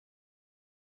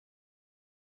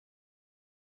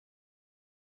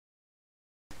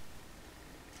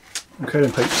Okay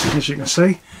then peeps, as you can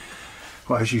see,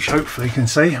 well as you hopefully can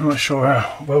see, I'm not sure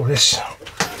how well this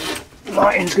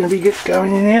lighting's going to be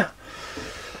going in here.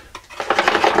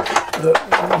 But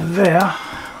there,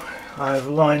 I've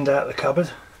lined out the cupboard.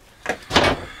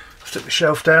 Took the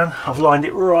shelf down, I've lined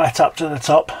it right up to the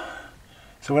top.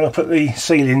 So when I put the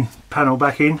ceiling panel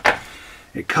back in,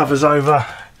 it covers over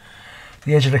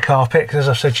the edge of the carpet, because as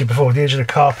I've said to you before, the edge of the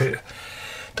carpet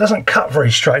doesn't cut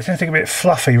very straight, it's anything a bit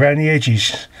fluffy around the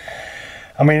edges.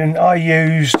 I mean, I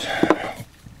used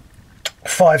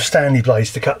 5 Stanley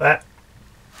blades to cut that.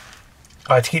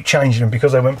 I had to keep changing them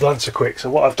because they went blunt so quick. So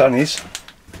what I've done is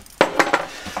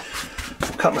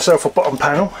cut myself a bottom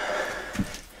panel,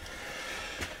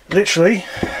 literally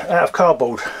out of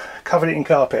cardboard, covered it in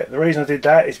carpet. The reason I did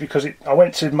that is because I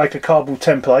went to make a cardboard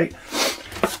template,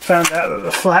 found out that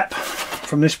the flap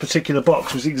from this particular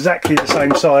box was exactly the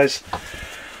same size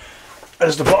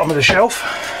as the bottom of the shelf.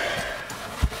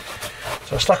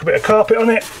 So I stuck a bit of carpet on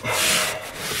it.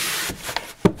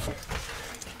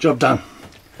 Job done.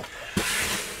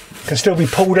 Can still be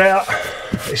pulled out.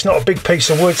 It's not a big piece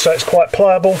of wood, so it's quite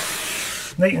pliable.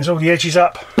 Neatens all the edges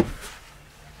up.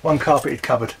 One carpeted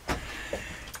cupboard.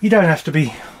 You don't have to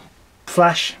be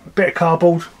flash. A bit of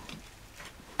cardboard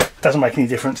doesn't make any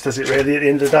difference, does it really, at the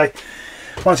end of the day?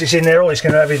 Once it's in there, all it's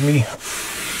going to have is me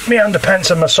underpants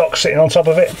and my socks sitting on top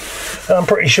of it. And I'm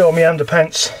pretty sure my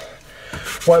underpants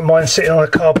won't mind sitting on a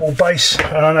cardboard base,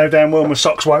 and I know damn well my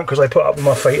socks won't, because they put up with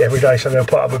my feet every day, so they'll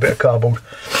put up a bit of cardboard.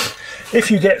 If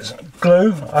you get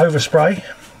glue overspray,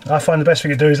 I find the best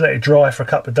thing to do is let it dry for a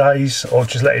couple of days, or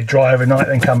just let it dry overnight,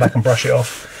 then come back and brush it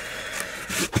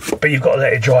off. But you've got to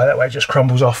let it dry, that way it just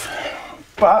crumbles off.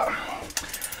 But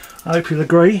I hope you'll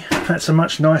agree, that's a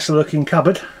much nicer looking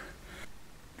cupboard.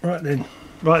 Right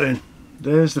then,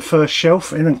 there's the first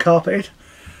shelf in and carpeted.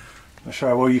 I'm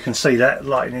sure well you can see that,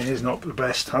 lighting is not the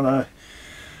best, I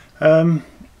know.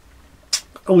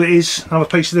 All it is, another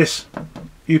piece of this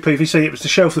UPVC, it was the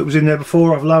shelf that was in there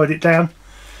before, I've lowered it down,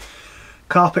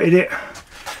 carpeted it.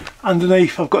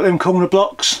 Underneath I've got them corner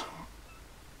blocks,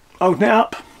 holding it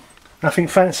up, nothing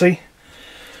fancy.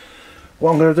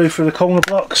 What I'm going to do for the corner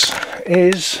blocks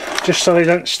is, just so they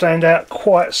don't stand out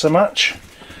quite so much,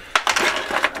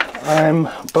 I'm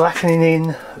blackening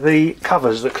in the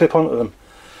covers that clip onto them.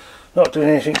 Not doing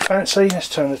anything fancy. Let's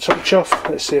turn the torch off.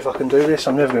 Let's see if I can do this.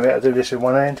 I'm never going to be able to do this with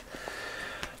one hand.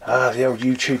 The old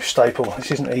YouTube staple.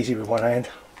 This isn't easy with one hand.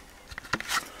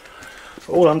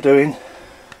 All I'm doing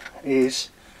is,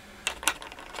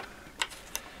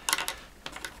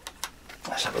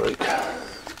 let's have a look.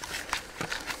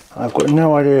 I've got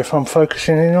no idea if I'm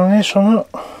focusing in on this or not.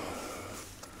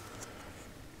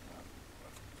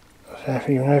 I don't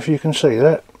even know if you can see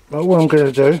that. But what I'm going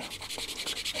to do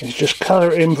is just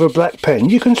colour it in with a black pen.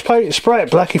 You can spray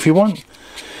it black if you want.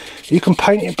 You can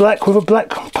paint it black with a black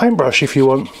paintbrush if you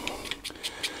want.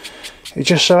 It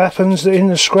just so happens that in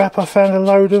the scrap I found a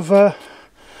load of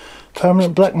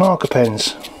permanent black marker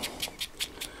pens.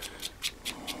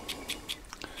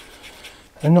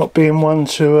 And not being one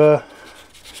to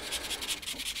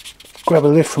grab a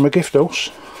lift from a gift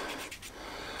horse,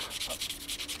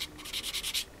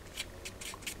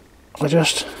 I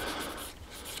just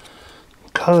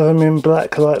colour them in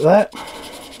black like that,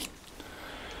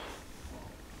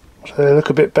 so they look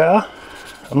a bit better.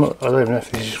 I don't even know if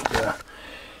this is going to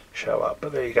show up,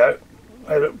 but there you go.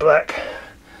 They look black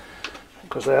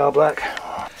because they are black.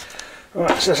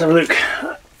 Right, so let's have a look.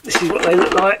 This is what they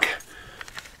look like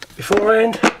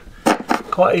beforehand.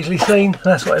 Quite easily seen.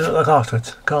 That's what they look like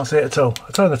afterwards. Can't see it at all.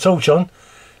 I turn the torch on,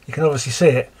 you can obviously see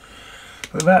it.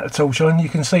 But without the torch on, you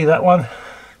can see that one.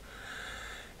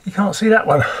 You can't see that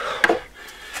one.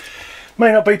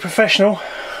 May not be professional,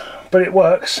 but it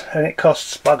works, and it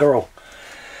costs bugger all,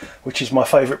 which is my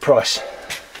favourite price.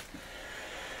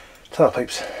 Ta-ra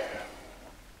peeps.